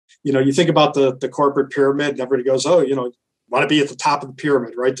You think about the corporate pyramid and everybody goes, oh, want to be at the top of the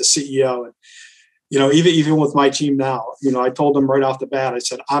pyramid, right? The CEO. And, even with my team now, I told them right off the bat, I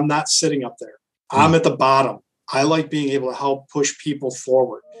said, I'm not sitting up there. I'm at the bottom. I like being able to help push people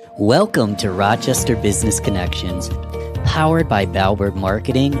forward. Welcome to Rochester Business Connections, powered by Balbert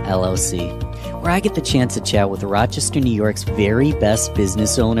Marketing, LLC, where I get the chance to chat with Rochester, New York's very best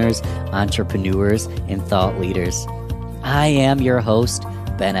business owners, entrepreneurs, and thought leaders. I am your host,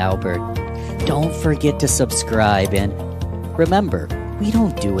 Ben Albert. Don't forget to subscribe, and remember, we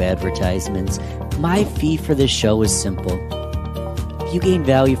don't do advertisements. My fee for this show is simple. If you gain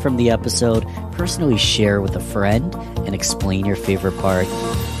value from the episode, personally share with a friend and explain your favorite part.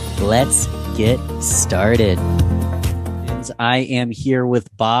 Let's get started. I am here with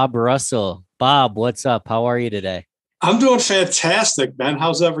Bob Russell. Bob, what's up? How are you today? I'm doing fantastic, Ben.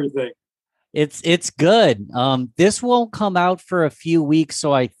 How's everything? It's good. This won't come out for a few weeks,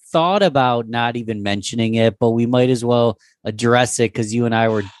 so I thought about not even mentioning it, but we might as well address it because you and I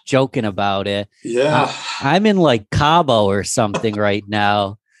were joking about it. Yeah. I'm in like Cabo or something right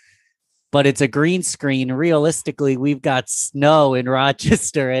now, but it's a green screen. Realistically, we've got snow in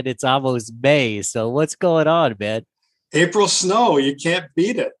Rochester and it's almost May. So what's going on, man? April snow. You can't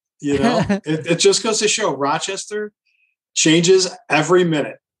beat it. It just goes to show Rochester changes every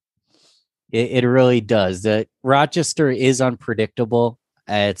minute. It really does. Rochester is unpredictable.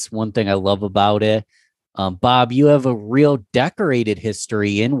 It's one thing I love about it. Bob, you have a real decorated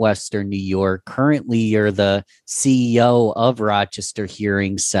history in Western New York. Currently, you're the CEO of Rochester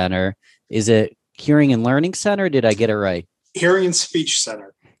Hearing Center. Is it Hearing and Learning Center? Did I get it right? Hearing and Speech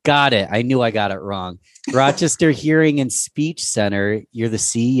Center. Got it. I knew I got it wrong. Rochester Hearing and Speech Center. You're the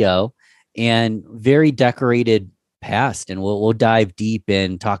CEO and very decorated past, and we'll dive deep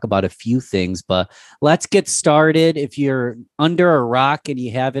and talk about a few things, but let's get started. If you're under a rock and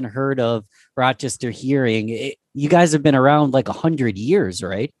you haven't heard of Rochester Hearing, you guys have been around like 100 years,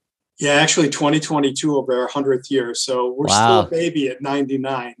 right? Yeah, actually 2022 will be our 100th year. So we're still a baby at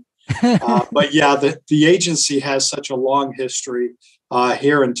 99. But yeah, the agency has such a long history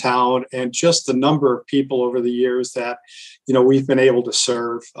here in town, and just the number of people over the years that we've been able to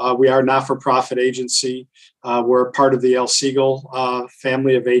serve. We are a not-for-profit agency. We're a part of the L. Siegel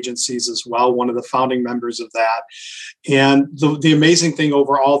family of agencies as well, one of the founding members of that. And the amazing thing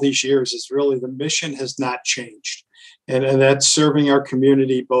over all these years is really the mission has not changed. And that's serving our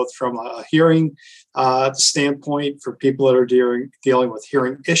community both from a hearing standpoint for people that are dealing with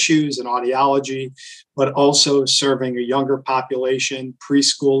hearing issues and audiology, but also serving a younger population,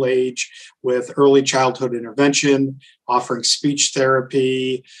 preschool age, with early childhood intervention, offering speech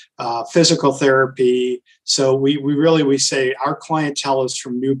therapy, physical therapy. So we say our clientele is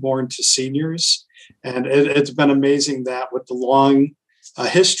from newborn to seniors. And it's been amazing that with the long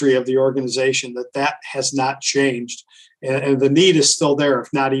history of the organization, that has not changed. And the need is still there,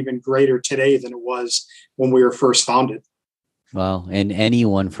 if not even greater today than it was when we were first founded. Well, and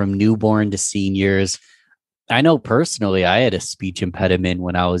anyone from newborn to seniors. I know personally, I had a speech impediment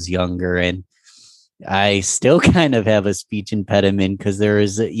when I was younger, and I still kind of have a speech impediment because there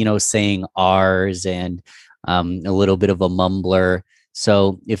is, saying R's and a little bit of a mumbler.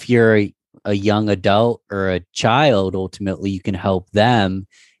 So if you're a young adult or a child, ultimately you can help them.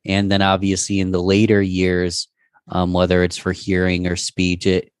 And then obviously in the later years, whether it's for hearing or speech,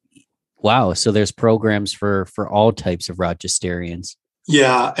 so there's programs for all types of Rochesterians.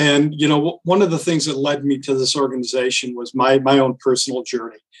 Yeah. And, one of the things that led me to this organization was my own personal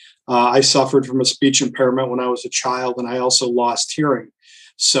journey. I suffered from a speech impairment when I was a child, and I also lost hearing.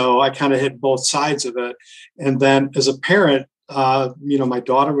 So I kind of hit both sides of it. And then as a parent, my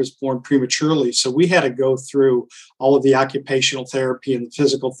daughter was born prematurely. So we had to go through all of the occupational therapy and the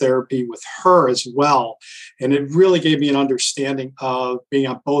physical therapy with her as well. And it really gave me an understanding of being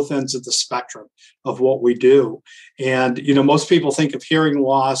on both ends of the spectrum of what we do. And, most people think of hearing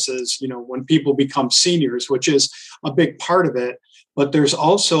loss as, when people become seniors, which is a big part of it. But there's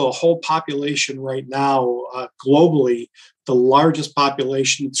also a whole population right now globally. The largest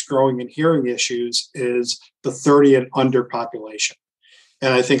population that's growing in hearing issues is the 30 and under population.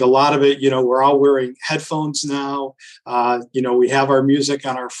 And I think a lot of it, we're all wearing headphones now. We have our music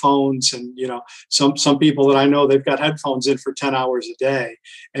on our phones, and, some people that I know, they've got headphones in for 10 hours a day,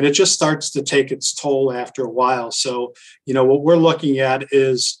 and it just starts to take its toll after a while. So, what we're looking at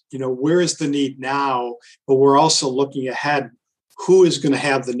is, where is the need now, but we're also looking ahead. Who is going to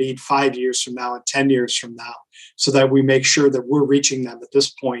have the need 5 years from now and 10 years from now, so that we make sure that we're reaching them at this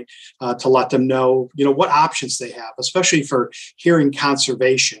point to let them know, what options they have, especially for hearing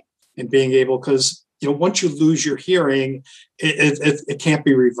conservation and being able, because once you lose your hearing, it can't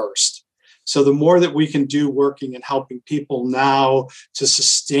be reversed. So the more that we can do working and helping people now to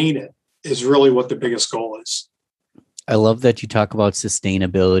sustain it is really what the biggest goal is. I love that you talk about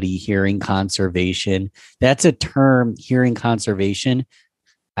sustainability, hearing conservation. That's a term, hearing conservation.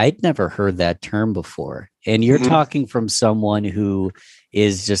 I'd never heard that term before. And you're talking from someone who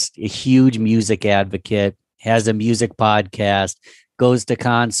is just a huge music advocate, has a music podcast, goes to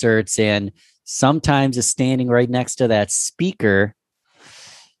concerts, and sometimes is standing right next to that speaker.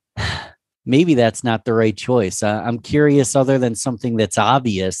 Maybe that's not the right choice. I'm curious, other than something that's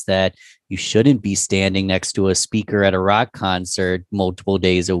obvious, that you shouldn't be standing next to a speaker at a rock concert multiple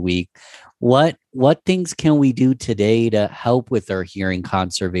days a week. What things can we do today to help with our hearing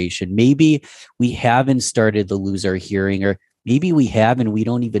conservation? Maybe we haven't started to lose our hearing, or maybe we have and we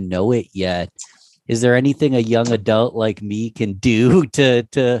don't even know it yet. Is there anything a young adult like me can do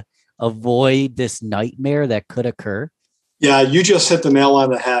to avoid this nightmare that could occur? Yeah, you just hit the nail on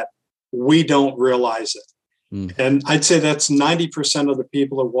the head. We don't realize it. And I'd say that's 90% of the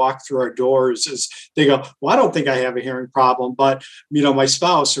people that walk through our doors is they go, well, I don't think I have a hearing problem, but, my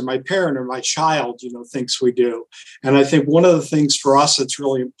spouse or my parent or my child, thinks we do. And I think one of the things for us that's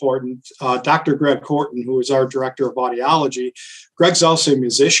really important, Dr. Greg Horton, who is our director of audiology, Greg's also a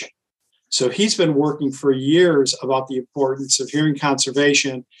musician. So he's been working for years about the importance of hearing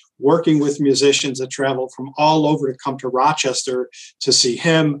conservation, working with musicians that travel from all over to come to Rochester to see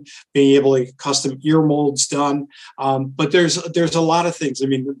him, being able to get custom ear molds done. But there's a lot of things. I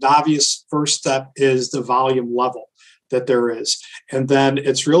mean, the obvious first step is the volume level that there is. And then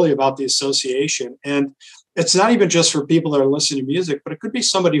it's really about the association. And it's not even just for people that are listening to music, but it could be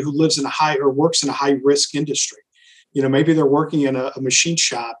somebody who lives in a high or works in a high risk industry. Maybe they're working in a machine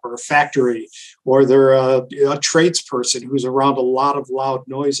shop or a factory, or they're a tradesperson who's around a lot of loud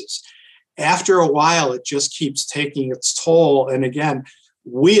noises. After a while, it just keeps taking its toll. And again,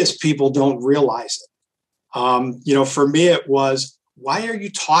 we as people don't realize it. For me, it was, why are you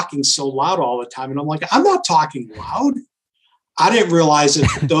talking so loud all the time? And I'm like, I'm not talking loud. I didn't realize it.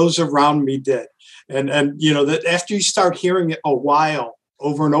 Those around me did. And that after you start hearing it a while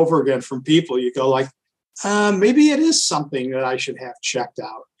over and over again from people, you go like, maybe it is something that I should have checked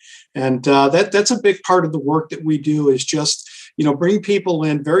out. And that's a big part of the work that we do is just, bring people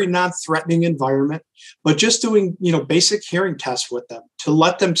in very non-threatening environment, but just doing, basic hearing tests with them to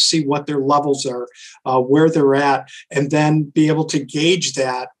let them see what their levels are, where they're at, and then be able to gauge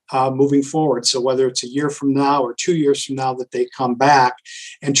that moving forward. So whether it's a year from now or 2 years from now that they come back,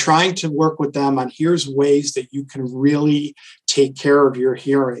 and trying to work with them on here's ways that you can really take care of your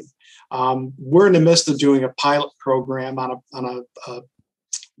hearing. We're in the midst of doing a pilot program on a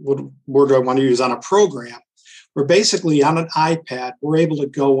what word do I want to use, on a program where basically on an iPad, we're able to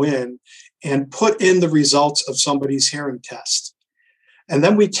go in and put in the results of somebody's hearing test. And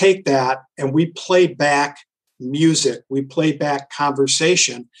then we take that and we play back music, we play back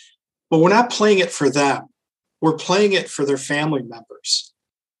conversation, but we're not playing it for them. We're playing it for their family members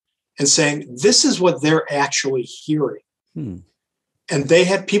and saying, this is what they're actually hearing. And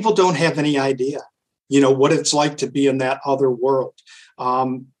people don't have any idea, what it's like to be in that other world.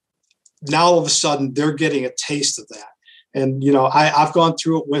 Now, all of a sudden, they're getting a taste of that. And, I've gone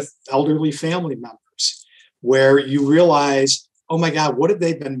through it with elderly family members where you realize, oh, my God, what have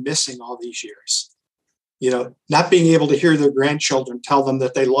they been missing all these years? Not being able to hear their grandchildren tell them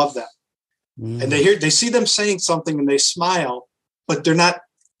that they love them. And they see them saying something and they smile, but they're not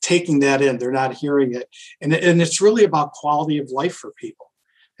taking that in. They're not hearing it. And it's really about quality of life for people.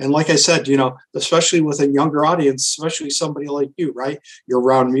 And like I said, especially with a younger audience, especially somebody like you, right? You're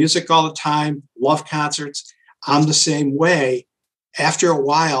around music all the time, love concerts. I'm the same way. After a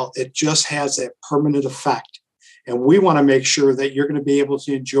while, it just has that permanent effect. And we want to make sure that you're going to be able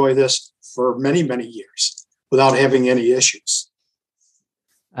to enjoy this for many, many years without having any issues.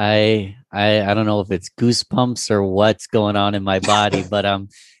 I don't know if it's goosebumps or what's going on in my body, but I'm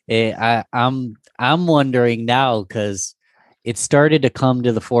wondering now, because it started to come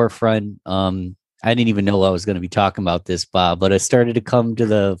to the forefront. I didn't even know I was going to be talking about this, Bob, but it started to come to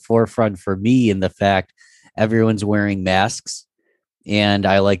the forefront for me in the fact everyone's wearing masks, and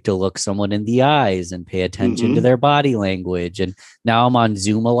I like to look someone in the eyes and pay attention to their body language. And now I'm on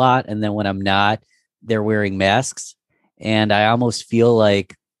Zoom a lot, and then when I'm not, they're wearing masks, and I almost feel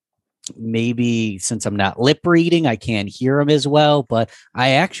like maybe since I'm not lip reading, I can't hear them as well. But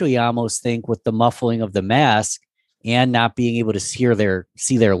I actually almost think with the muffling of the mask and not being able to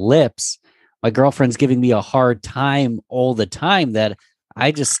see their lips, my girlfriend's giving me a hard time all the time that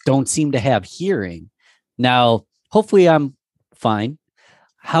I just don't seem to have hearing. Now, hopefully I'm fine.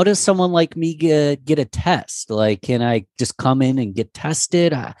 how does someone like me get a test? Like, can I just come in and get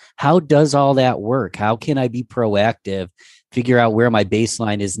tested? How does all that work? How can I be proactive, figure out where my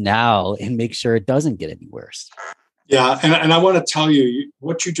baseline is now, and make sure it doesn't get any worse? Yeah, and I want to tell you,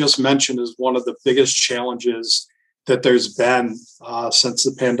 what you just mentioned is one of the biggest challenges that there's been since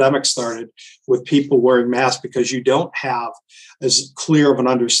the pandemic started with people wearing masks, because you don't have as clear of an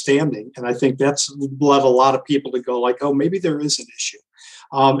understanding. And I think that's led a lot of people to go like, oh, maybe there is an issue.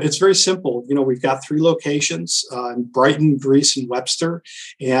 It's very simple. We've got 3 locations in Brighton, Greece, and Webster,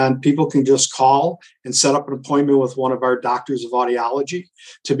 and people can just call and set up an appointment with one of our doctors of audiology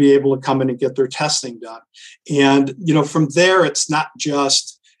to be able to come in and get their testing done. And, from there, it's not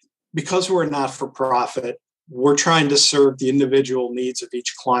just because we're not for profit. We're trying to serve the individual needs of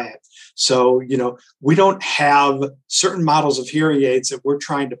each client. So, we don't have certain models of hearing aids that we're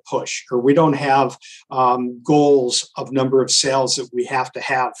trying to push, or we don't have goals of number of sales that we have to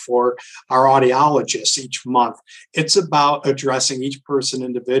have for our audiologists each month. It's about addressing each person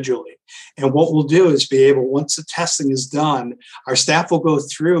individually. And what we'll do is be able, once the testing is done, our staff will go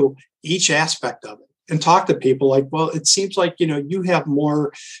through each aspect of it and talk to people like, well, it seems like, you have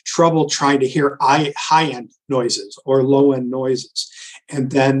more trouble trying to hear high-end noises or low-end noises.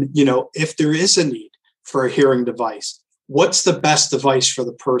 And then, if there is a need for a hearing device, what's the best device for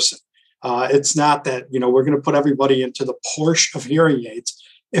the person? It's not that, we're going to put everybody into the Porsche of hearing aids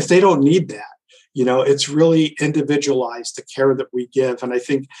if they don't need that. It's really individualized, the care that we give. And I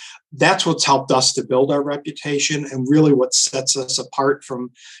think that's what's helped us to build our reputation, and really what sets us apart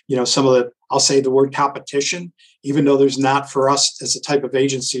from, some of the, I'll say the word competition, even though there's not, for us as the type of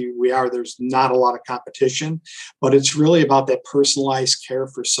agency we are, there's not a lot of competition, but it's really about that personalized care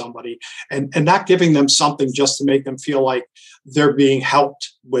for somebody, and not giving them something just to make them feel like they're being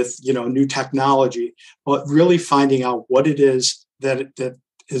helped with, new technology, but really finding out what it is that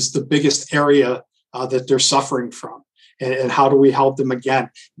is the biggest area that they're suffering from. And how do we help them, again,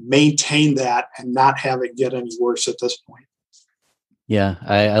 maintain that and not have it get any worse at this point? Yeah,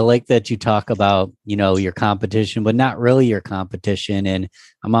 I like that you talk about, your competition, but not really your competition. And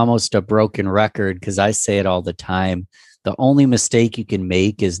I'm almost a broken record because I say it all the time. The only mistake you can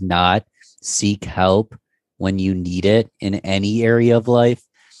make is not seek help when you need it in any area of life.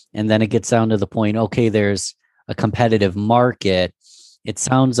 And then it gets down to the point, okay, there's a competitive market. It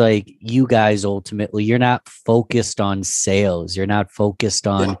sounds like you guys ultimately, you're not focused on sales. You're not focused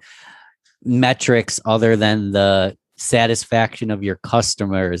on metrics other than the satisfaction of your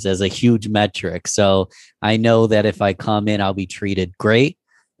customers as a huge metric. So I know that if I come in, I'll be treated great.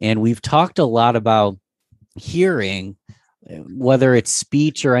 And we've talked a lot about hearing, whether it's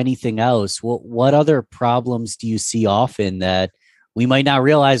speech or anything else. What other problems do you see often that we might not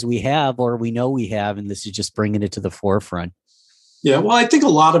realize we have, or we know we have, and this is just bringing it to the forefront? Yeah, well, I think a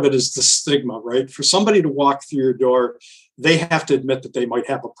lot of it is the stigma, right? For somebody to walk through your door, they have to admit that they might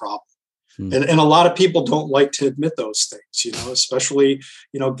have a problem. And a lot of people don't like to admit those things, especially,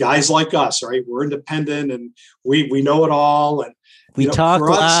 guys like us, right? We're independent and we know it all. And we talk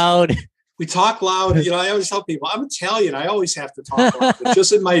loud. We talk loud. I always tell people I'm Italian. I always have to talk loud. It's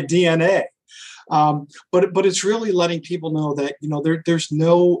just in my DNA. But it's really letting people know that, there's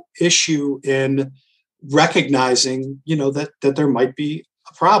no issue in recognizing, that there might be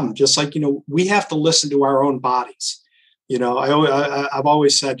a problem. Just like, we have to listen to our own bodies. I've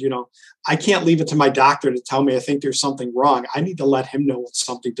always said, I can't leave it to my doctor to tell me I think there's something wrong. I need to let him know when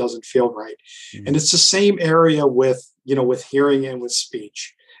something doesn't feel right. Mm-hmm. And it's the same area with hearing and with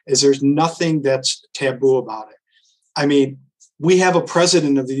speech, is there's nothing that's taboo about it. I mean, we have a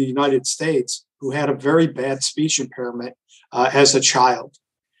president of the United States who had a very bad speech impairment as a child,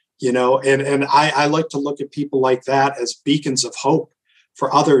 and I like to look at people like that as beacons of hope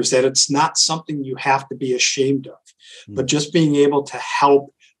for others, that it's not something you have to be ashamed of, but just being able to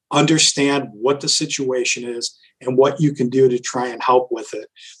help understand what the situation is and what you can do to try and help with it.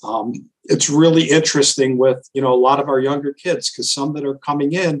 It's really interesting with, a lot of our younger kids, because some that are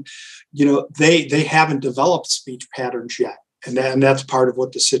coming in, they haven't developed speech patterns yet. And that's part of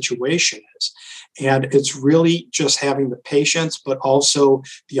what the situation is. And it's really just having the patience, but also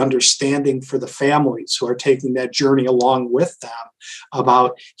the understanding for the families who are taking that journey along with them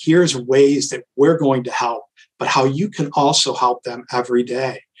about, here's ways that we're going to help, but how you can also help them every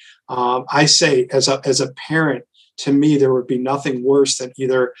day. I say, as a parent, to me, there would be nothing worse than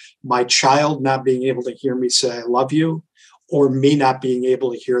either my child not being able to hear me say, I love you, or me not being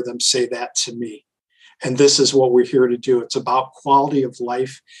able to hear them say that to me. And this is what we're here to do. It's about quality of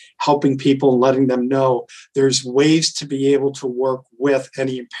life, helping people and letting them know there's ways to be able to work with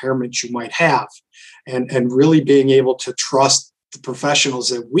any impairments you might have, and really being able to trust the professionals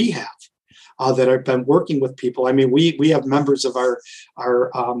that we have that have been working with people. I mean, we have members of our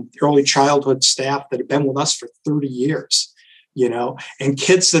early childhood staff that have been with us for 30 years, and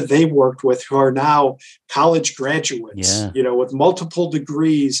kids that they worked with who are now college graduates, with multiple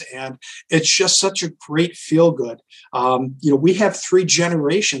degrees. And it's just such a great feel good. We have 3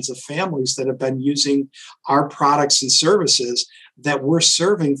 generations of families that have been using our products and services that we're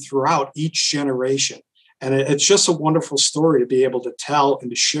serving throughout each generation. And it's just a wonderful story to be able to tell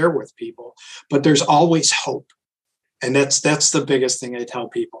and to share with people. But there's always hope. And that's the biggest thing I tell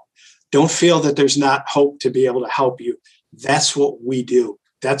people. Don't feel that there's not hope to be able to help you. That's what we do.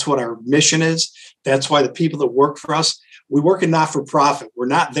 That's what our mission is. That's why the people that work for us, we work in not-for-profit. We're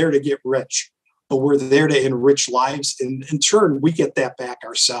not there to get rich, but we're there to enrich lives. And in turn, we get that back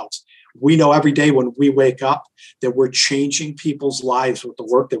ourselves. We know every day when we wake up that we're changing people's lives with the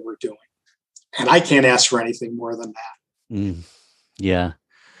work that we're doing. And I can't ask for anything more than that. Yeah.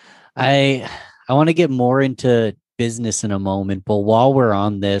 I want to get more into business in a moment, but while we're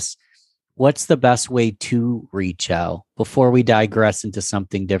on this, what's the best way to reach out before we digress into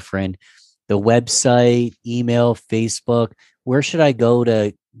something different? The website, email, Facebook, where should I go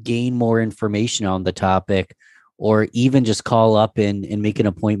to gain more information on the topic, or even just call up and make an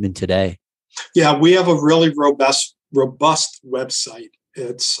appointment today? Yeah, we have a really robust website.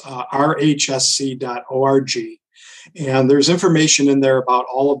 It's rhsc.org. And there's information in there about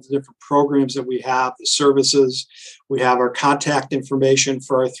all of the different programs that we have, the services. We have our contact information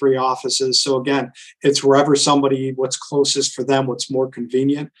for our 3 offices. So again, it's wherever what's closest for them, what's more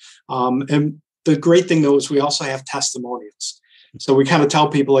convenient. And the great thing though is we also have testimonials. So we kind of tell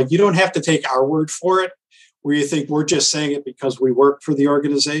people, like, you don't have to take our word for it, where you think we're just saying it because we work for the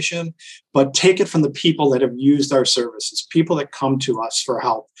organization, but take it from the people that have used our services, people that come to us for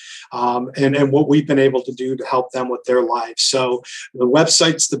help, and what we've been able to do to help them with their lives. So the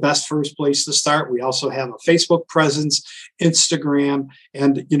website's the best first place to start. We also have a Facebook presence, Instagram,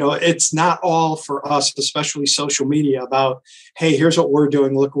 and it's not all for us, especially social media, about, hey, here's what we're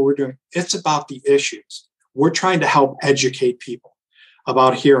doing, look what we're doing. It's about the issues. We're trying to help educate people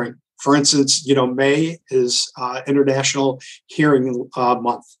about hearing. For instance, May is International Hearing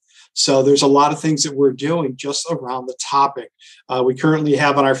Month. So there's a lot of things that we're doing just around the topic. We currently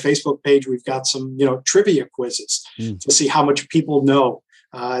have on our Facebook page, we've got some, trivia quizzes to see how much people know.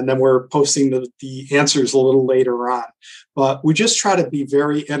 And then we're posting the answers a little later on. But we just try to be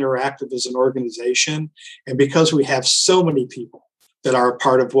very interactive as an organization. And because we have so many people that are a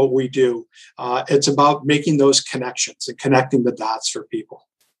part of what we do, it's about making those connections and connecting the dots for people.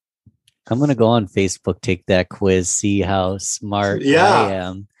 I'm going to go on Facebook, take that quiz, see how smart I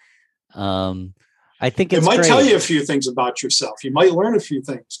am. I think it might tell you a few things about yourself. You might learn a few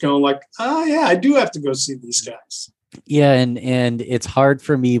things going like, oh yeah, I do have to go see these guys. Yeah. And it's hard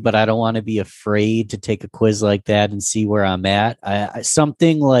for me, but I don't want to be afraid to take a quiz like that and see where I'm at.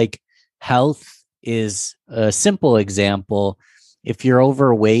 Something like health is a simple example. If you're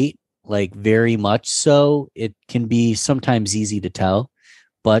overweight, like very much so, it can be sometimes easy to tell.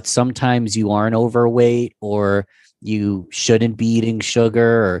 But sometimes you aren't overweight, or you shouldn't be eating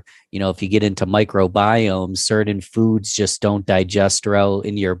sugar, or, if you get into microbiomes, certain foods just don't digest well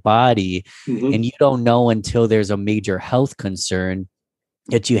in your body. Mm-hmm. And you don't know until there's a major health concern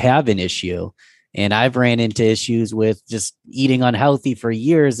that you have an issue. And I've ran into issues with just eating unhealthy for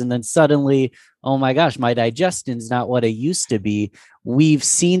years. And then suddenly, oh my gosh, my digestion's not what it used to be. We've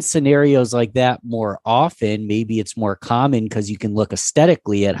seen scenarios like that more often. Maybe it's more common because you can look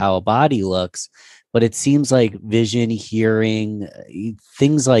aesthetically at how a body looks, but it seems like vision, hearing,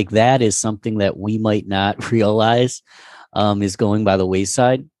 things like that is something that we might not realize is going by the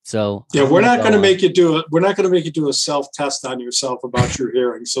wayside. So yeah, we're not going to make you do it. We're not going to make you do a self-test on yourself about your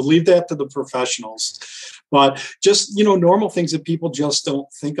hearing. So leave that to the professionals. But just, normal things that people just don't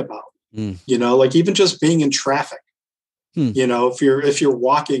think about. Like even just being in traffic. If you're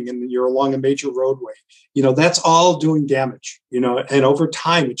walking and you're along a major roadway, that's all doing damage. And over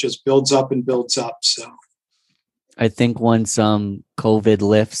time it just builds up and builds up. So I think once COVID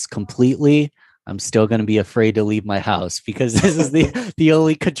lifts completely, I'm still going to be afraid to leave my house because this is the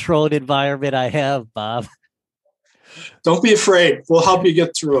only controlled environment I have, Bob. Don't be afraid. We'll help you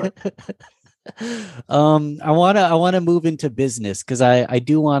get through it. I want to move into business because I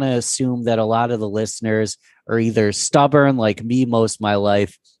do want to assume that a lot of the listeners are either stubborn like me most of my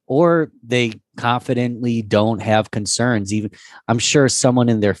life, or they confidently don't have concerns. Even I'm sure someone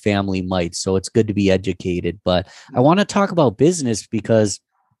in their family might. So it's good to be educated. But I want to talk about business because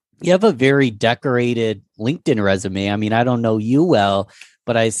You have a very decorated LinkedIn resume. I mean, I don't know you well,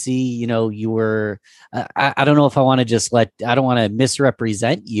 but I see, you were, I don't know if I want to I don't want to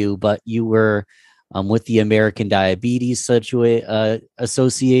misrepresent you, but you were with the American Diabetes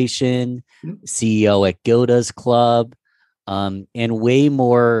Association, CEO at Gilda's Club, and way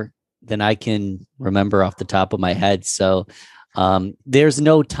more than I can remember off the top of my head. So there's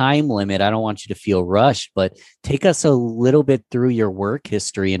no time limit. I don't want you to feel rushed, but take us a little bit through your work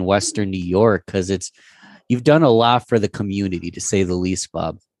history in Western New York, because you've done a lot for the community, to say the least,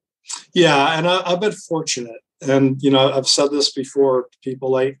 Bob. Yeah, and I've been fortunate, and I've said this before to people.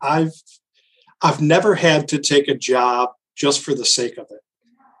 Like I've never had to take a job just for the sake of it.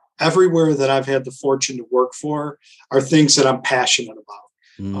 Everywhere that I've had the fortune to work for are things that I'm passionate about,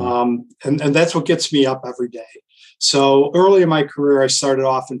 and that's what gets me up every day. So early in my career, I started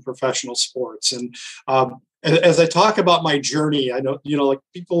off in professional sports, and as I talk about my journey, I know like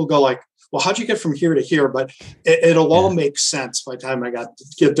people will go like, well, how'd you get from here to here? But it'll all make sense by the time I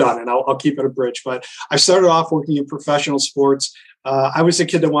get done, and I'll keep it a bridge. But I started off working in professional sports. I was a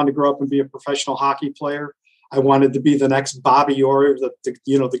kid that wanted to grow up and be a professional hockey player. I wanted to be the next Bobby Orr,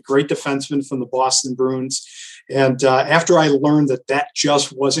 the great defenseman from the Boston Bruins. And after I learned that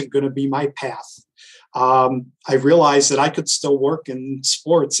just wasn't going to be my path, I realized that I could still work in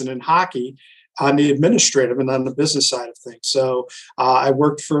sports and in hockey on the administrative and on the business side of things. So I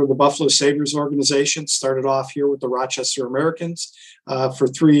worked for the Buffalo Sabres organization, started off here with the Rochester Americans for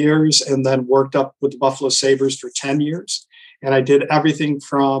 3 years, and then worked up with the Buffalo Sabres for 10 years. And I did everything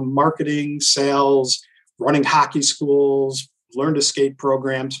from marketing, sales, running hockey schools, learn to skate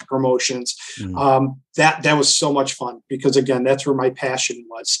programs, promotions. That was so much fun because, again, that's where my passion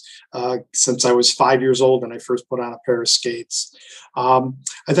was since I was 5 years old and I first put on a pair of skates. I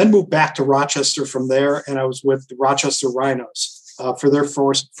then moved back to Rochester from there, and I was with the Rochester Rhinos for their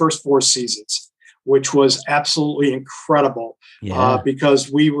first 4 seasons, which was absolutely incredible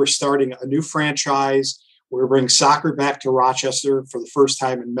because we were starting a new franchise. We were bringing soccer back to Rochester for the first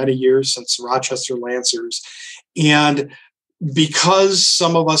time in many years since the Rochester Lancers. And because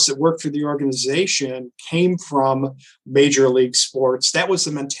some of us that worked for the organization came from major league sports, that was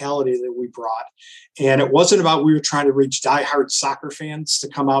the mentality that we brought. And it wasn't about we were trying to reach diehard soccer fans to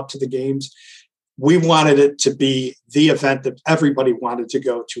come out to the games. We wanted it to be the event that everybody wanted to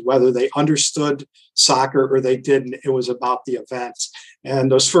go to, whether they understood soccer or they didn't. It was about the event.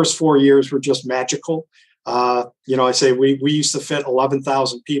 And those first 4 years were just magical. I say we used to fit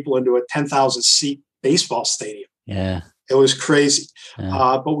 11,000 people into a 10,000 seat baseball stadium. Yeah. It was crazy.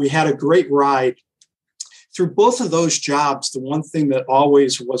 But we had a great ride through both of those jobs. The one thing that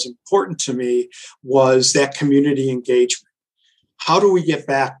always was important to me was that community engagement. How do we get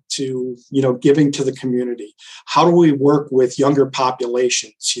back to, giving to the community? How do we work with younger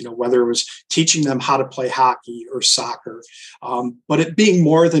populations, whether it was teaching them how to play hockey or soccer, but it being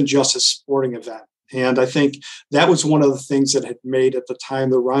more than just a sporting event. And I think that was one of the things that had made at the time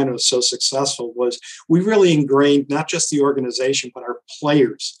the Rhinos so successful was we really ingrained not just the organization, but our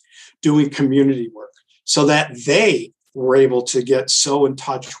players doing community work so that they were able to get so in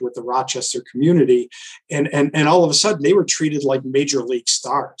touch with the Rochester community. And all of a sudden they were treated like major league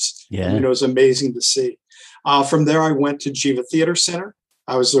stars. Yeah. It was amazing to see. From there, I went to Jiva Theater Center.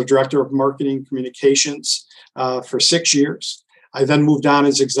 I was the director of marketing communications for 6 years. I then moved on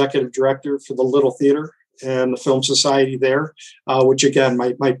as executive director for the Little Theater and the Film Society there, which again,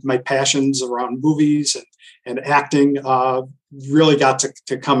 my passions around movies and acting really got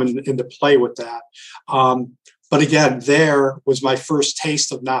to come into play with that. But again, there was my first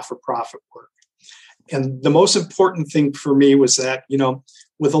taste of not-for-profit work. And the most important thing for me was that,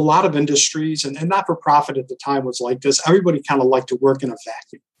 with a lot of industries and not-for-profit at the time was like this, everybody kind of liked to work in a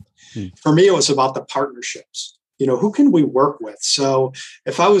vacuum. For me, it was about the partnerships. Who can we work with? So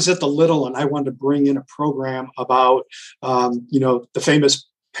if I was at the Little and I wanted to bring in a program about, the famous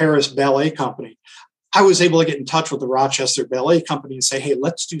Paris Ballet Company, I was able to get in touch with the Rochester Ballet Company and say, hey,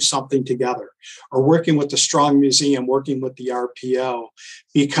 let's do something together. Or working with the Strong Museum, working with the RPO,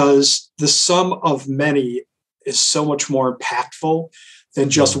 because the sum of many is so much more impactful than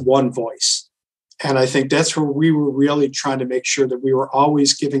just one voice. And I think that's where we were really trying to make sure that we were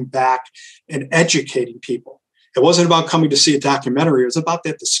always giving back and educating people. It wasn't about coming to see a documentary. It was about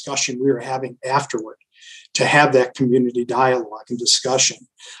that discussion we were having afterward to have that community dialogue and discussion.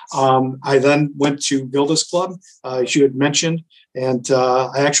 I then went to Gilda's Club, as you had mentioned, and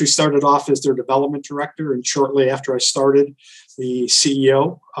I actually started off as their development director. And shortly after I started, the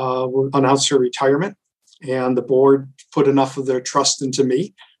CEO announced her retirement, and the board put enough of their trust into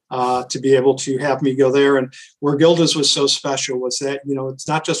me to be able to have me go there. And where Gilda's was so special was that, it's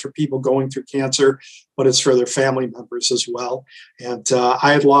not just for people going through cancer, but it's for their family members as well. And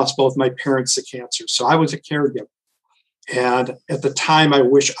I had lost both my parents to cancer, so I was a caregiver. And at the time, I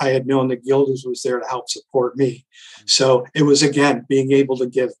wish I had known that Gilda's was there to help support me. So it was, again, being able to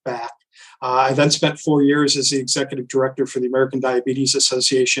give back. I then spent 4 years as the executive director for the American Diabetes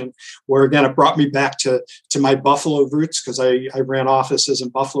Association, where, again, it brought me back to my Buffalo roots, because I ran offices in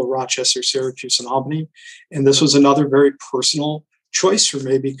Buffalo, Rochester, Syracuse, and Albany. And this was another very personal choice for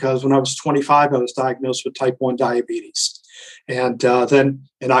me, because when I was 25, I was diagnosed with type 1 diabetes. And then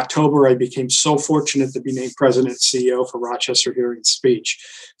in October, I became so fortunate to be named president and CEO for Rochester Hearing and Speech.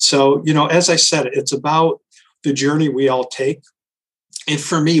 So, as I said, it's about the journey we all take. And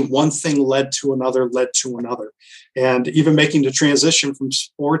for me, one thing led to another. And even making the transition from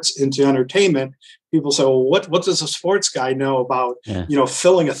sports into entertainment, people say, well, what does a sports guy know about,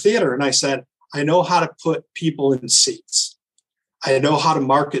 filling a theater? And I said, I know how to put people in seats. I know how to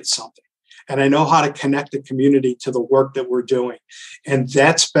market something. And I know how to connect the community to the work that we're doing. And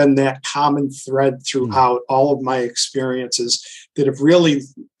that's been that common thread throughout all of my experiences that have really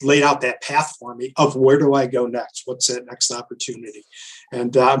laid out that path for me of where do I go next? What's that next opportunity?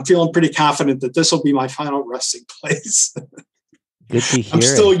 And I'm feeling pretty confident that this will be my final resting place. Good to hear. I'm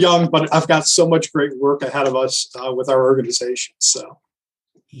still young, but I've got so much great work ahead of us with our organization. So,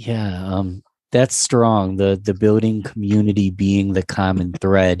 yeah, that's strong. The building community being the common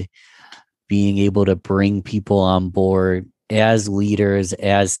thread, being able to bring people on board as leaders,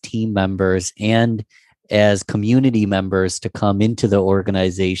 as team members, and as community members to come into the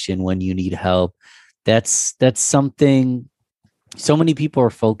organization when you need help. That's something. So many people are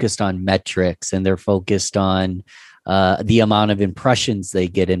focused on metrics, and they're focused on the amount of impressions they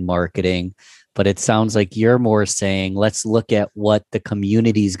get in marketing. But it sounds like you're more saying, let's look at what the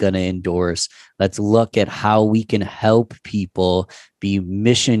community is going to endorse. Let's look at how we can help people be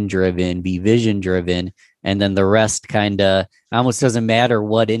mission driven, be vision driven. And then the rest kind of almost doesn't matter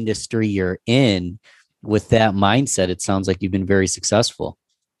what industry you're in. With that mindset, it sounds like you've been very successful.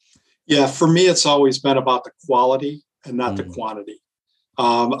 Yeah, for me, it's always been about the quality and not the quantity.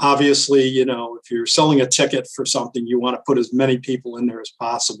 Obviously, if you're selling a ticket for something, you want to put as many people in there as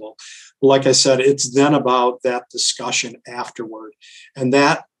possible. Like I said, it's then about that discussion afterward. And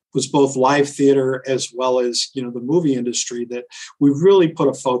that was both live theater as well as, the movie industry that we really put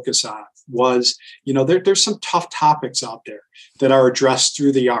a focus on was, there's some tough topics out there that are addressed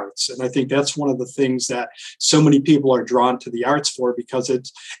through the arts. And I think that's one of the things that so many people are drawn to the arts for, because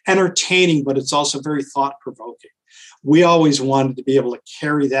it's entertaining, but it's also very thought-provoking. We always wanted to be able to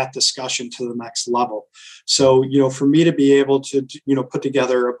carry that discussion to the next level. So, for me to be able to, put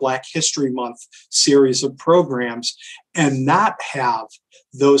together a Black History Month series of programs and not have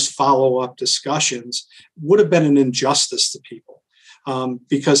those follow-up discussions would have been an injustice to people,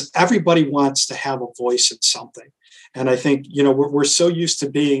 because everybody wants to have a voice in something. And I think, we're so used to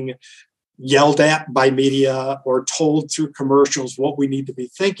being yelled at by media or told through commercials what we need to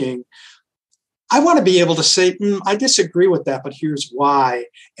be thinking. I want to be able to say, I disagree with that, but here's why,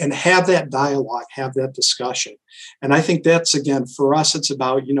 and have that dialogue, have that discussion. And I think that's, again, for us, it's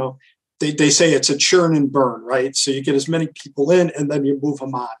about, they say it's a churn and burn, right? So you get as many people in and then you move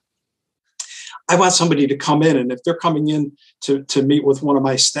them on. I want somebody to come in, and if they're coming in to meet with one of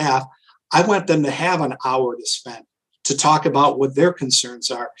my staff, I want them to have an hour to spend to talk about what their concerns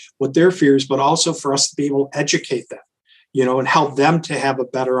are, what their fears, but also for us to be able to educate them. And help them to have a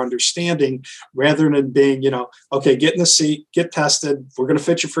better understanding, rather than being, okay, get in the seat, get tested. We're going to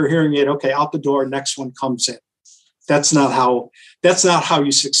fit you for a hearing aid. Okay, out the door. Next one comes in. That's not how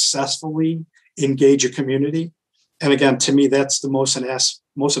you successfully engage a community. And again, to me, that's the most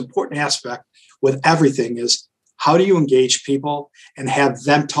important aspect with everything is how do you engage people and have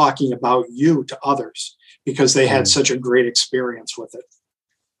them talking about you to others because they had such a great experience with it.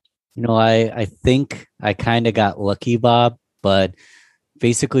 I think I kind of got lucky, Bob, but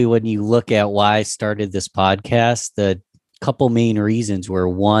basically when you look at why I started this podcast, the couple main reasons were,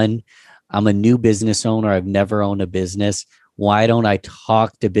 one, I'm a new business owner. I've never owned a business. Why don't I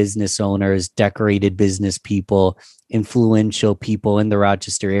talk to business owners, decorated business people, influential people in the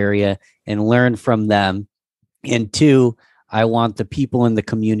Rochester area and learn from them? And two, I want the people in the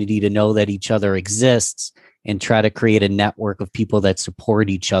community to know that each other exists and try to create a network of people that support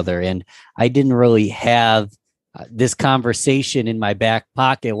each other. And I didn't really have this conversation in my back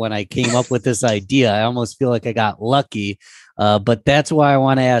pocket when I came up with this idea. I almost feel like I got lucky. But that's why I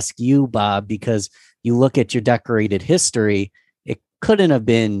want to ask you, Bob, because you look at your decorated history, it couldn't have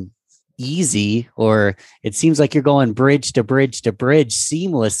been, easy, or it seems like you're going bridge to bridge to bridge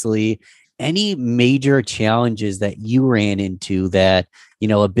seamlessly. Any major challenges that you ran into that,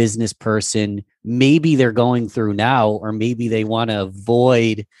 a business person, maybe they're going through now, or maybe they want to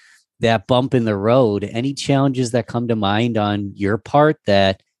avoid that bump in the road? Any challenges that come to mind on your part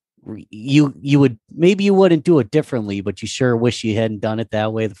that you would, maybe you wouldn't do it differently, but you sure wish you hadn't done it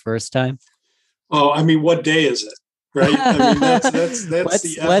that way the first time? Oh, I mean, what day is it? Right. I mean, that's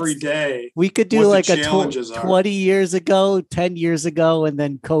the everyday. We could do like a 20 years ago, 10 years ago, and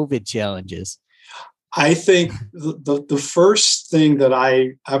then COVID challenges. I think the first thing that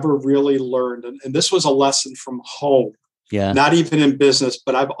I ever really learned, and this was a lesson from home, not even in business,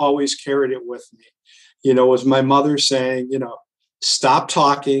 but I've always carried it with me, was my mother saying, stop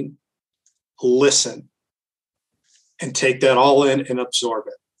talking, listen, and take that all in and absorb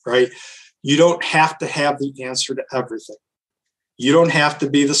it, right? You don't have to have the answer to everything. You don't have to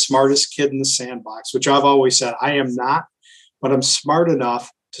be the smartest kid in the sandbox, which I've always said I am not, but I'm smart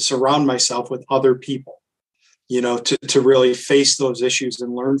enough to surround myself with other people, to really face those issues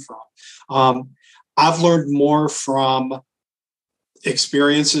and learn from. I've learned more from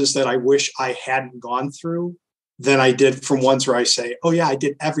experiences that I wish I hadn't gone through than I did from ones where I say, oh yeah, I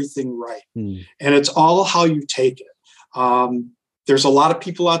did everything right. And it's all how you take it. There's a lot of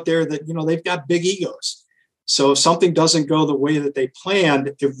people out there that, they've got big egos. So if something doesn't go the way that they planned,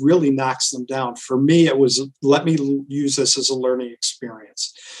 it really knocks them down. For me, it was, let me use this as a learning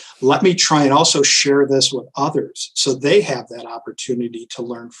experience. Let me try and also share this with others so they have that opportunity to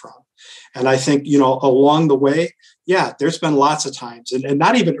learn from. And I think, along the way, there's been lots of times, and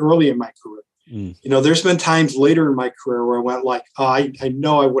not even early in my career. There's been times later in my career where I went like, I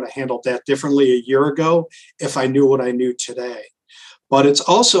know I would have handled that differently a year ago if I knew what I knew today. But it's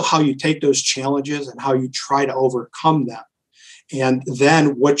also how you take those challenges and how you try to overcome them. And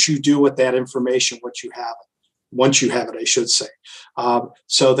then what you do with that information, once you have it, I should say,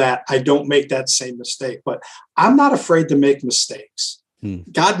 so that I don't make that same mistake. But I'm not afraid to make mistakes.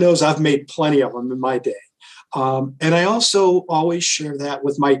 God knows I've made plenty of them in my day. And I also always share that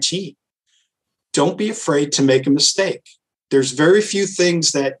with my team. Don't be afraid to make a mistake. There's very few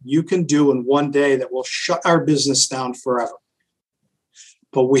things that you can do in one day that will shut our business down forever.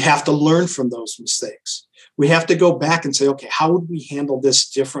 But we have to learn from those mistakes. We have to go back and say, okay, how would we handle this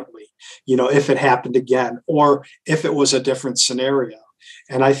differently? If it happened again, or if it was a different scenario.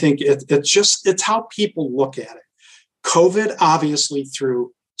 And I think it's how people look at it. COVID obviously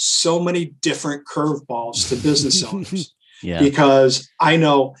threw so many different curveballs to business owners because I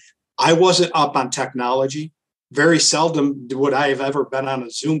know I wasn't up on technology. Very seldom would I have ever been on a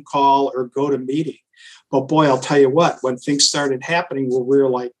Zoom call or go to meeting. But boy, I'll tell you what, when things started happening where we were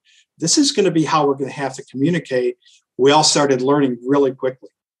like, this is going to be how we're going to have to communicate, we all started learning really quickly.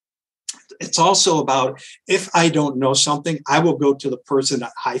 It's also about, if I don't know something, I will go to the person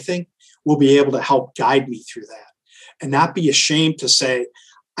that I think will be able to help guide me through that and not be ashamed to say,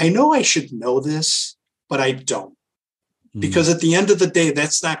 I know I should know this, but I don't. Because at the end of the day,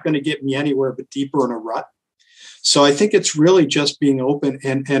 that's not going to get me anywhere but deeper in a rut. So I think it's really just being open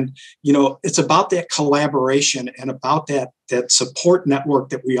and it's about that collaboration and about that support network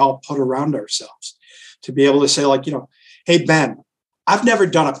that we all put around ourselves to be able to say like, hey, Ben, I've never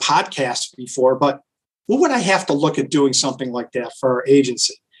done a podcast before, but what would I have to look at doing something like that for our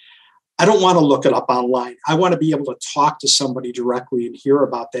agency? I don't want to look it up online. I want to be able to talk to somebody directly and hear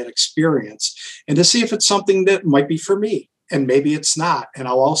about that experience and to see if it's something that might be for me. And maybe it's not. And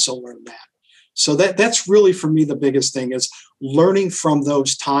I'll also learn that. So that's really, for me, the biggest thing is learning from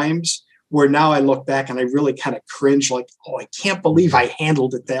those times where now I look back and I really kind of cringe like, oh, I can't believe I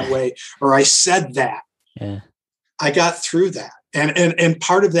handled it that way. Or I said that. Yeah. I got through that. And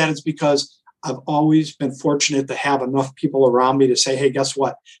part of that is because I've always been fortunate to have enough people around me to say, hey, guess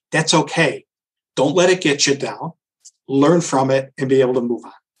what? That's okay. Don't let it get you down. Learn from it and be able to move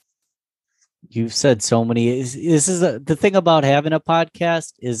on. You've said so many. The thing about having a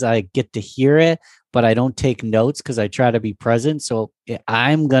podcast is I get to hear it, but I don't take notes because I try to be present. So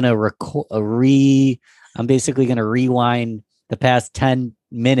I'm going to I'm basically going to rewind the past 10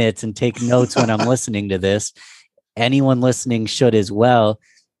 minutes and take notes when I'm listening to this. Anyone listening should as well.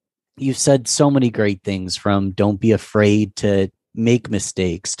 You've said so many great things, from don't be afraid to make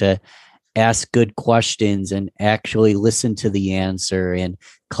mistakes, to ask good questions and actually listen to the answer and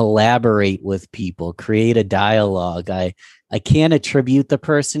collaborate with people, create a dialogue. I can't attribute the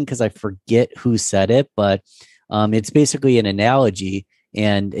person because I forget who said it, but it's basically an analogy,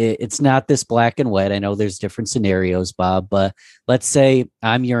 and it's not this black and white. I know there's different scenarios, Bob, but let's say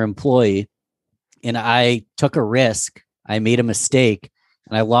I'm your employee and I took a risk. I made a mistake.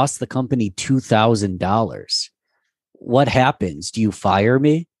 and I lost the company $2,000. What happens? Do you fire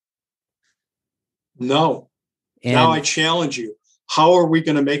me? No. Now I challenge you. How are we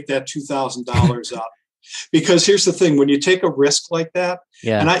going to make that $2,000 up? Because here's the thing, when you take a risk like that,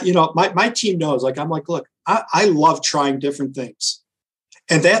 and my team knows, like, I'm like, look, I love trying different things.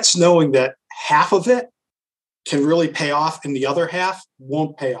 And that's knowing that half of it can really pay off and the other half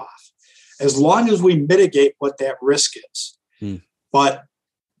won't pay off, as long as we mitigate what that risk is. But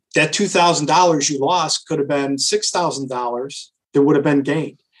that $2,000 you lost could have been $6,000 that would have been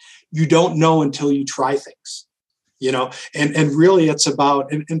gained. You don't know until you try things, and really it's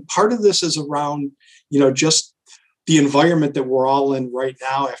about, and part of this is around, just the environment that we're all in right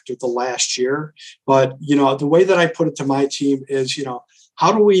now after the last year. But, the way that I put it to my team is,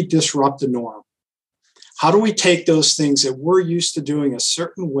 how do we disrupt the norm? How do we take those things that we're used to doing a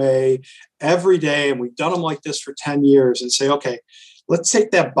certain way every day, and we've done them like this for 10 years, and say, okay, let's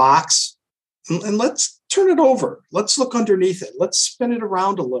take that box and let's turn it over. Let's look underneath it. Let's spin it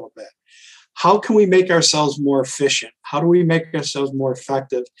around a little bit. How can we make ourselves more efficient? How do we make ourselves more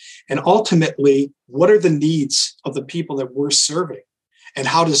effective? And ultimately, what are the needs of the people that we're serving? And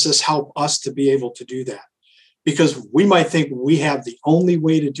how does this help us to be able to do that? Because we might think we have the only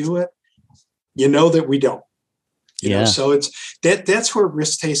way to do it, that we don't. So it's that's where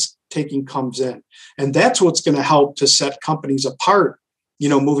risk taking comes in. And that's what's going to help to set companies apart,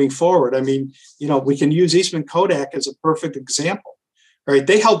 moving forward. I mean, we can use Eastman Kodak as a perfect example, right?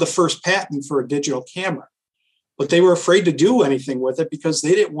 They held the first patent for a digital camera, but they were afraid to do anything with it because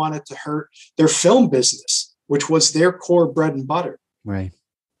they didn't want it to hurt their film business, which was their core bread and butter. Right.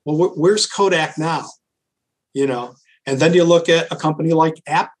 Well, where's Kodak now? And then you look at a company like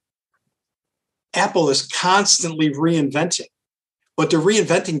Apple. Apple is constantly reinventing, but they're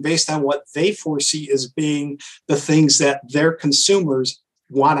reinventing based on what they foresee as being the things that their consumers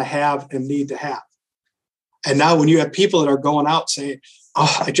want to have and need to have. And now when you have people that are going out saying,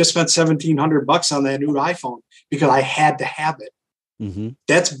 oh, I just spent $1,700 on that new iPhone because I had to have it.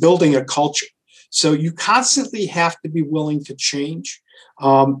 That's building a culture. So you constantly have to be willing to change.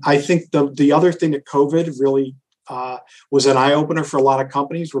 I think the other thing that COVID really was an eye-opener for a lot of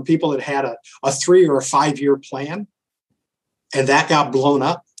companies, where people that had a 3 or a 5 year plan, and that got blown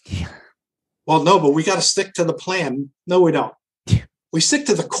up. Yeah. Well, no, but we got to stick to the plan. No, we don't. Yeah. We stick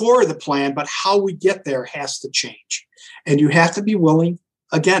to the core of the plan, but how we get there has to change. And you have to be willing,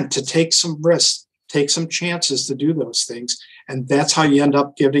 again, to take some risks, take some chances to do those things. And that's how you end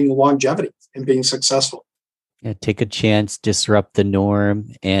up getting longevity and being successful. Yeah, take a chance, disrupt the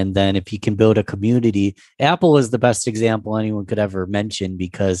norm. And then if you can build a community, Apple is the best example anyone could ever mention,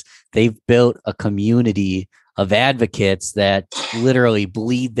 because they've built a community of advocates that literally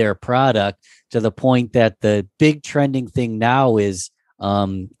bleed their product, to the point that the big trending thing now is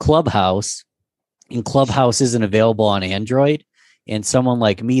Clubhouse, and Clubhouse isn't available on Android. And someone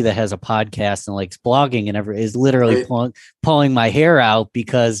like me that has a podcast and likes blogging and is literally pulling my hair out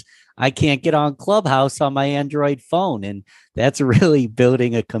because I can't get on Clubhouse on my Android phone. And that's really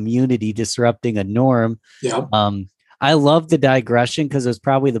building a community, disrupting a norm. Yeah. I love the digression, because it was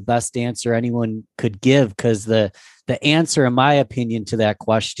probably the best answer anyone could give, because the answer, in my opinion, to that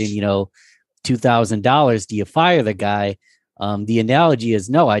question, $2,000, do you fire the guy? The analogy is,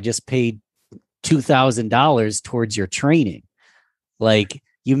 no, I just paid $2,000 towards your training. Like,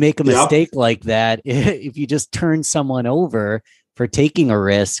 you make a mistake like that, if you just turn someone over for taking a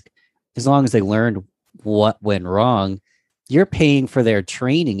risk, as long as they learned what went wrong, you're paying for their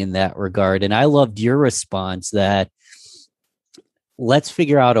training in that regard. And I loved your response that let's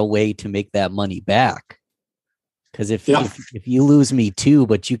figure out a way to make that money back. Because if you lose me 2,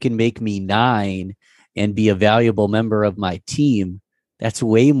 but you can make me 9 and be a valuable member of my team, that's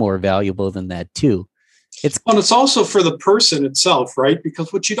way more valuable than that too. It's also for the person itself, right?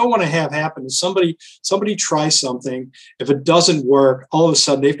 Because what you don't want to have happen is somebody tries something. If it doesn't work, all of a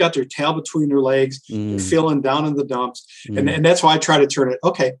sudden they've got their tail between their legs, they're feeling down in the dumps. And that's why I try to turn it.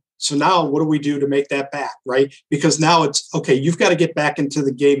 Okay, so now what do we do to make that back, right? Because now it's, okay, you've got to get back into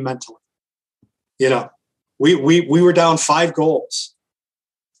the game mentally. We were down 5 goals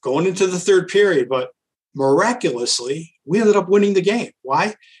going into the third period, but miraculously, we ended up winning the game.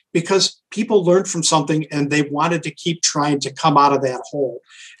 Why? Because people learned from something and they wanted to keep trying to come out of that hole.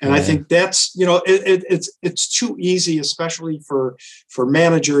 And I think that's, it's too easy, especially for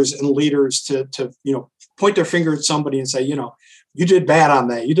managers and leaders to point their finger at somebody and say, you did bad on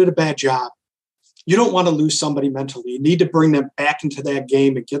that. You did a bad job. You don't want to lose somebody mentally. You need to bring them back into that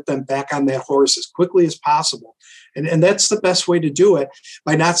game and get them back on that horse as quickly as possible. And that's the best way to do it,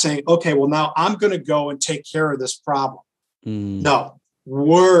 by not saying, okay, well, now I'm going to go and take care of this problem. No,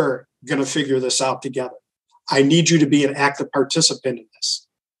 we're going to figure this out together. I need you to be an active participant in this.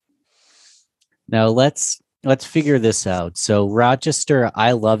 Now let's figure this out. So Rochester,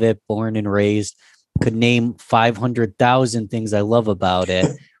 I love it, born and raised, could name 500,000 things I love about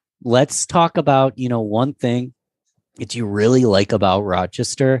it. Let's talk about, one thing that you really like about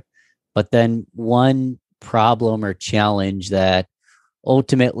Rochester, but then one problem or challenge that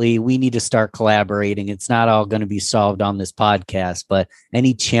ultimately we need to start collaborating. It's not all going to be solved on this podcast, but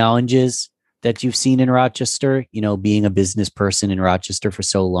any challenges that you've seen in Rochester, being a business person in Rochester for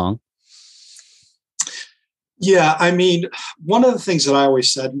so long? Yeah, I mean, one of the things that I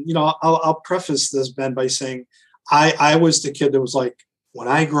always said, I'll preface this, Ben, by saying I was the kid that was like, when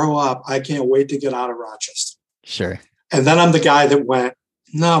I grow up, I can't wait to get out of Rochester. Sure. And then I'm the guy that went,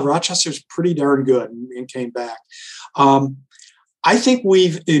 no, Rochester's pretty darn good, and came back. I think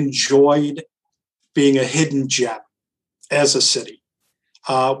we've enjoyed being a hidden gem as a city.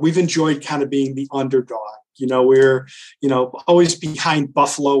 We've enjoyed kind of being the underdog. We're, always behind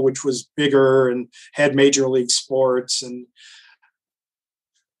Buffalo, which was bigger and had major league sports.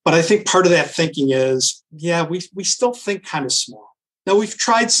 But I think part of that thinking is, we still think kind of small. Now, we've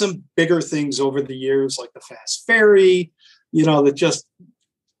tried some bigger things over the years, like the fast ferry, that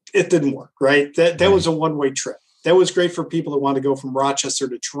it didn't work, right? That was a one-way trip. That was great for people that want to go from Rochester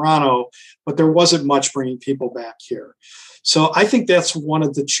to Toronto, but there wasn't much bringing people back here. So I think that's one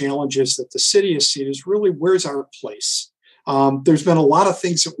of the challenges that the city has seen is really, where's our place? There's been a lot of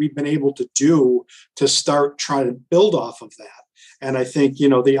things that we've been able to do to start trying to build off of that. And I think,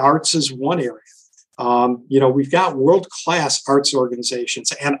 the arts is one area. We've got world-class arts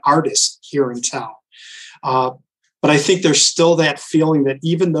organizations and artists here in town. But I think there's still that feeling that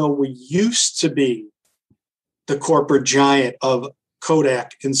even though we used to be the corporate giant of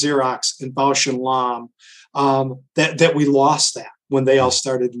Kodak and Xerox and Bausch and Lomb, that we lost that when they all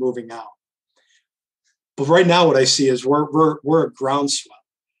started moving out. But right now, what I see is we're a groundswell.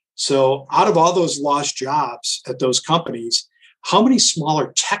 So out of all those lost jobs at those companies, how many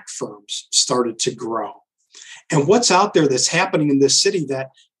smaller tech firms started to grow? And what's out there that's happening in this city that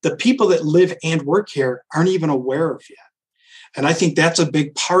the people that live and work here aren't even aware of yet? And I think that's a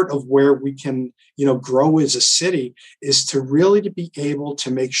big part of where we can, grow as a city, is to really be able to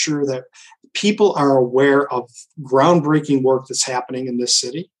make sure that people are aware of groundbreaking work that's happening in this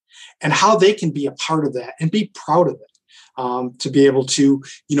city and how they can be a part of that and be proud of it, to be able to,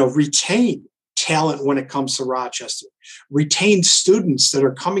 retain talent when it comes to Rochester, retain students that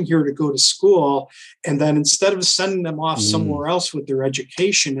are coming here to go to school. And then instead of sending them off somewhere else with their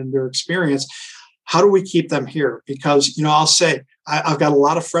education and their experience, how do we keep them here? Because, I'll say, I've got a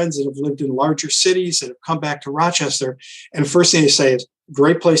lot of friends that have lived in larger cities that have come back to Rochester. And the first thing they say is,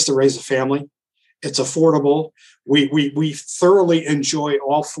 great place to raise a family. It's affordable. We thoroughly enjoy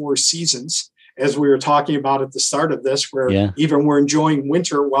all 4 seasons, as we were talking about at the start of this, where even we're enjoying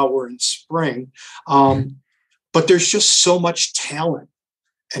winter while we're in spring. But there's just so much talent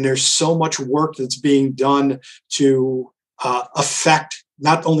and there's so much work that's being done to affect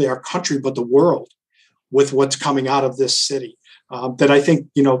not only our country, but the world with what's coming out of this city. That I think,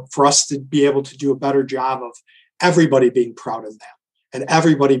 for us to be able to do a better job of everybody being proud of that and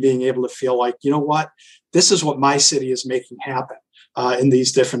everybody being able to feel like, this is what my city is making happen in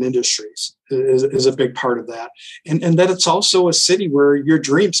these different industries is a big part of that. And that it's also a city where your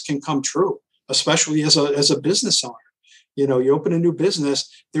dreams can come true, especially as a business owner. You open a new business,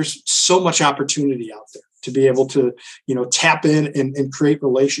 there's so much opportunity out there to be able to, tap in and create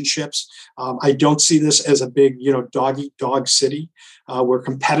relationships. I don't see this as a big, dog eat dog city where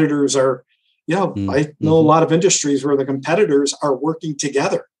competitors are, I know a lot of industries where the competitors are working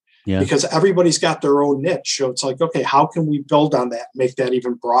together because everybody's got their own niche. So it's like, okay, how can we build on that, make that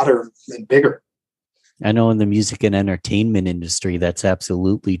even broader and bigger? I know in the music and entertainment industry, that's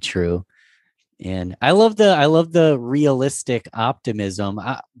absolutely true. And I love the realistic optimism.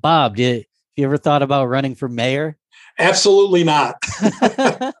 Bob, have you ever thought about running for mayor? Absolutely not.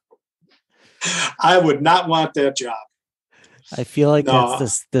 I would not want that job. I feel like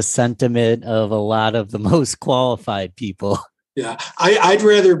that's the sentiment of a lot of the most qualified people. Yeah, I'd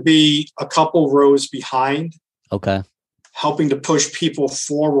rather be a couple rows behind. Okay. Helping to push people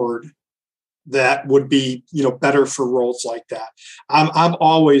forward that would be, better for roles like that. I'm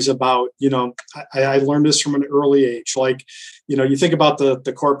always about, I learned this from an early age. Like, you think about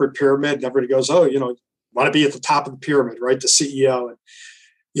the corporate pyramid and everybody goes, oh, want to be at the top of the pyramid, right? The CEO. And,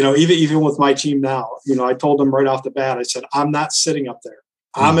 even with my team now, I told them right off the bat, I said, I'm not sitting up there.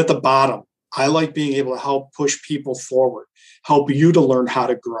 I'm at the bottom. I like being able to help push people forward, help you to learn how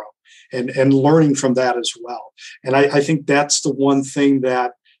to grow. and learning from that as well. And I think that's the one thing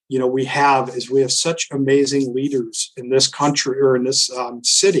that, we have such amazing leaders in this country or in this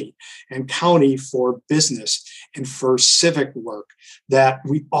city and county for business and for civic work that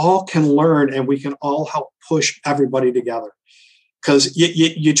we all can learn, and we can all help push everybody together. Because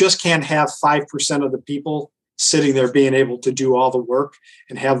you just can't have 5% of the people sitting there being able to do all the work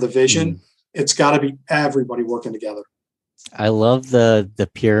and have the vision. It's got to be everybody working together. I love the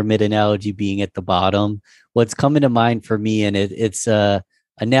pyramid analogy being at the bottom. What's coming to mind for me, and it's a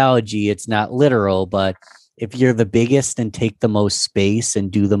analogy, it's not literal, but if you're the biggest and take the most space and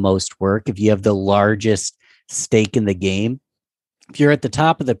do the most work, if you have the largest stake in the game, if you're at the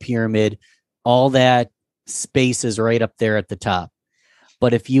top of the pyramid, all that space is right up there at the top.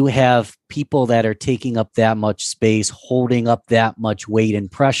 But if you have people that are taking up that much space, holding up that much weight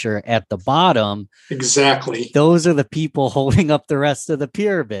and pressure at the bottom, exactly, those are the people holding up the rest of the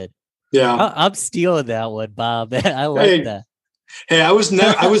pyramid. Yeah, I'm stealing that one, Bob. I like that. Hey, I was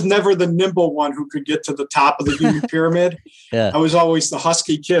never the nimble one who could get to the top of the human pyramid. Yeah. I was always the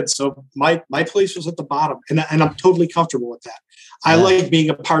husky kid, so my place was at the bottom, and I'm totally comfortable with that. I like being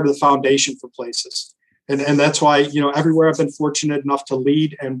a part of the foundation for places. And that's why, everywhere I've been fortunate enough to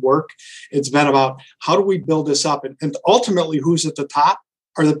lead and work, it's been about how do we build this up? And ultimately, who's at the top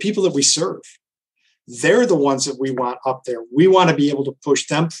are the people that we serve. They're the ones that we want up there. We want to be able to push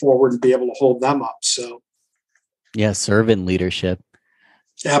them forward and be able to hold them up. So, yeah, servant leadership.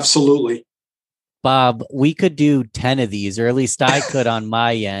 Absolutely. Bob, we could do 10 of these, or at least I could on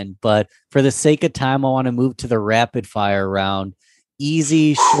my end. But for the sake of time, I want to move to the rapid fire round.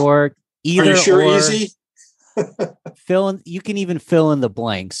 Easy, short, either Are you sure or. Easy? You can even fill in the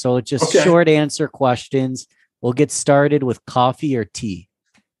blanks. So it's just short answer questions. We'll get started with coffee or tea.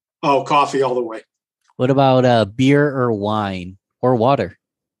 Oh, coffee all the way. What about beer or wine or water?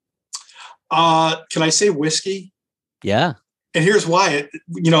 Can I say whiskey? Yeah. And here's why.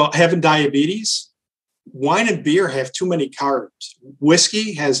 Having diabetes, wine and beer have too many carbs.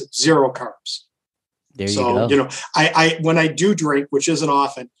 Whiskey has 0 carbs. There you go. I when I do drink, which isn't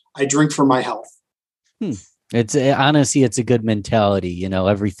often, I drink for my health. It's honestly, it's a good mentality.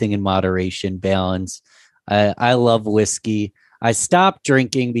 Everything in moderation, balance. I love whiskey. I stopped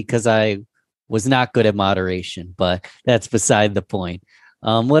drinking because I was not good at moderation, but that's beside the point.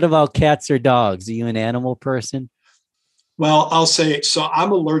 What about cats or dogs? Are you an animal person? Well, I'll say, so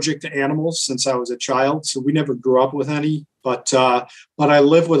I'm allergic to animals since I was a child. So we never grew up with any, but I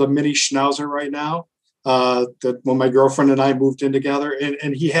live with a mini schnauzer right now. That when my girlfriend and I moved in together,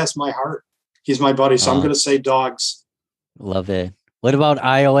 and he has my heart. He's my buddy. So I'm going to say dogs. Love it. What about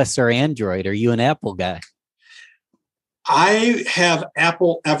iOS or Android? Are you an Apple guy? I have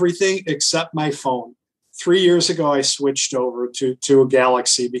Apple everything except my phone. 3 years ago, I switched over to a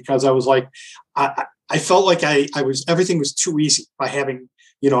Galaxy because I was like, I felt like everything was too easy by having,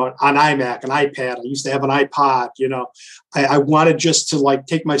 an iMac, an iPad. I used to have an iPod, I wanted just to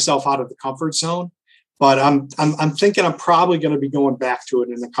take myself out of the comfort zone, but I'm thinking I'm probably going to be going back to it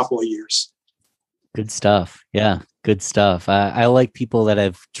in a couple of years. Good stuff. Yeah. Good stuff. I like people that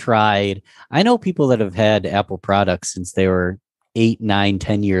have tried. I know people that have had Apple products since they were 8, 9,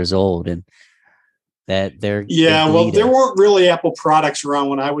 10 years old, and that they're there weren't really Apple products around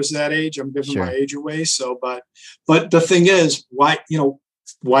when I was that age. I'm giving my age away. So, but the thing is, why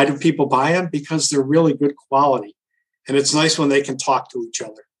do people buy them? Because they're really good quality, and it's nice when they can talk to each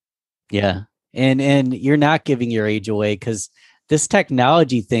other. Yeah, and you're not giving your age away because this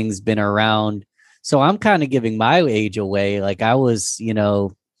technology thing's been around. So I'm kind of giving my age away. Like I was,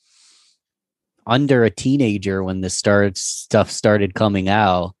 under a teenager when this stuff started coming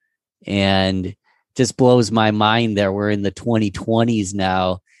out, and just blows my mind that we're in the 2020s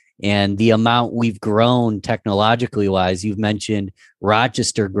now, and the amount we've grown technologically wise. You've mentioned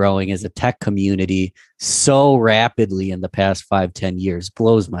Rochester growing as a tech community so rapidly in the past 5-10 years.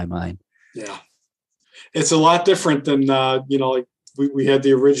 Blows my mind. Yeah, it's a lot different than we had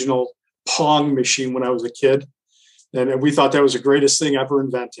the original Pong machine when I was a kid, and we thought that was the greatest thing ever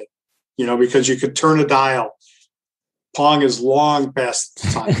invented, because you could turn a dial. Pong is long past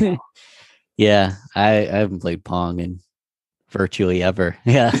its time now. Yeah, I haven't played Pong in virtually ever.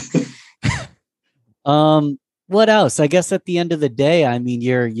 Yeah. What else? I guess at the end of the day, I mean,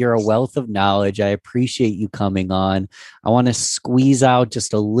 you're a wealth of knowledge. I appreciate you coming on. I want to squeeze out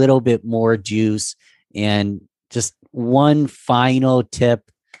just a little bit more juice, and just one final tip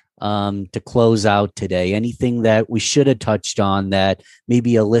to close out today. Anything that we should have touched on that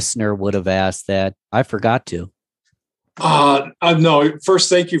maybe a listener would have asked that I forgot to? No, first,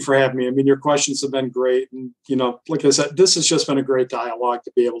 thank you for having me. I mean, your questions have been great. And, like I said, this has just been a great dialogue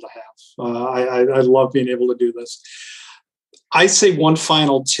to be able to have. I love being able to do this. I say one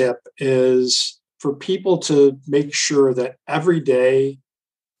final tip is for people to make sure that every day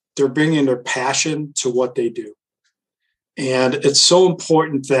they're bringing their passion to what they do. And it's so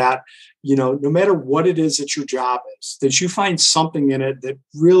important that, no matter what it is that your job is, that you find something in it that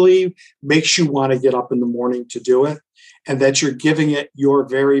really makes you want to get up in the morning to do it, and that you're giving it your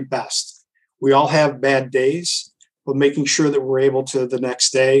very best. We all have bad days, but making sure that we're able to the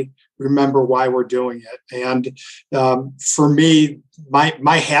next day remember why we're doing it. And for me,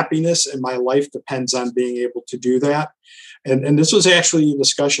 my happiness in my life depends on being able to do that. And this was actually a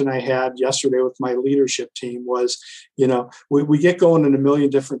discussion I had yesterday with my leadership team was, we get going in a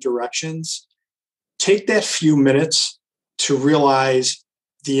million different directions. Take that few minutes to realize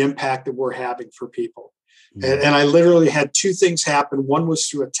the impact that we're having for people. Mm-hmm. And I literally had two things happen. One was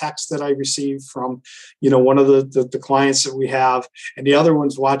through a text that I received from, one of the clients that we have. And the other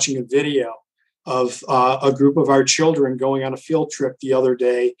one's watching a video of a group of our children going on a field trip the other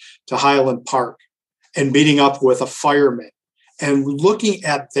day to Highland Park and meeting up with a fireman and looking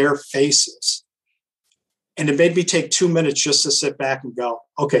at their faces. And it made me take 2 minutes just to sit back and go,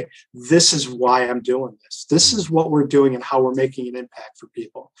 okay, this is why I'm doing this. This is what we're doing and how we're making an impact for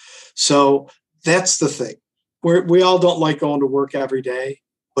people. So that's the thing. We all don't like going to work every day,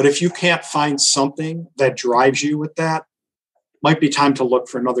 but if you can't find something that drives you with that, might be time to look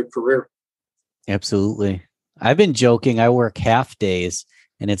for another career. Absolutely. I've been joking. I work half days,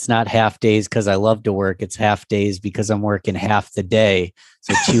 and it's not half days because I love to work. It's half days because I'm working half the day.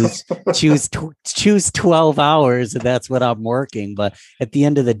 So choose 12 hours, and that's what I'm working. But at the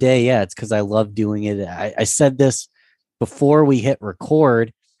end of the day, yeah, it's because I love doing it. I said this before we hit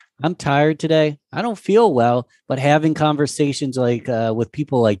record. I'm tired today. I don't feel well, but having conversations like with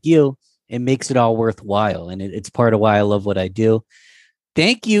people like you, it makes it all worthwhile. And it's part of why I love what I do.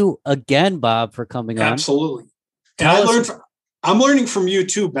 Thank you again, Bob, for coming on. Absolutely. And I'm learning from you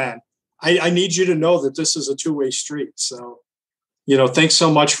too, Ben. I need you to know that this is a two-way street. So, thanks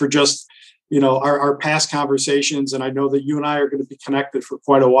so much for just, our past conversations. And I know that you and I are going to be connected for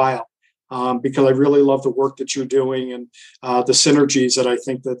quite a while. Because I really love the work that you're doing and the synergies that I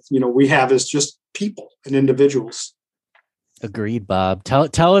think that, we have as just people and individuals. Agreed, Bob.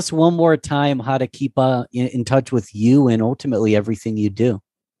 Tell us one more time how to keep in touch with you and ultimately everything you do.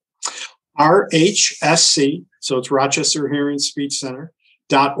 RHSC, so it's Rochester Hearing Speech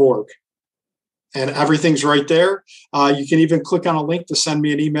Center.org. And everything's right there. You can even click on a link to send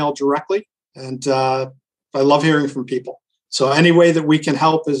me an email directly. And I love hearing from people. So any way that we can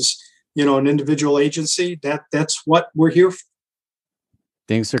help is, an individual agency, that's what we're here for.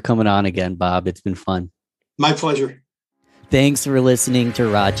 Thanks for coming on again, Bob. It's been fun. My pleasure. Thanks for listening to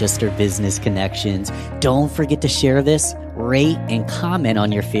Rochester Business Connections. Don't forget to share this, rate, and comment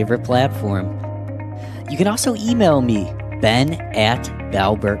on your favorite platform. You can also email me,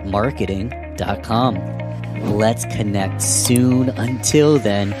 ben@balbertmarketing.com. Let's connect soon. Until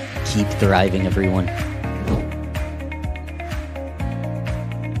then, keep thriving, everyone.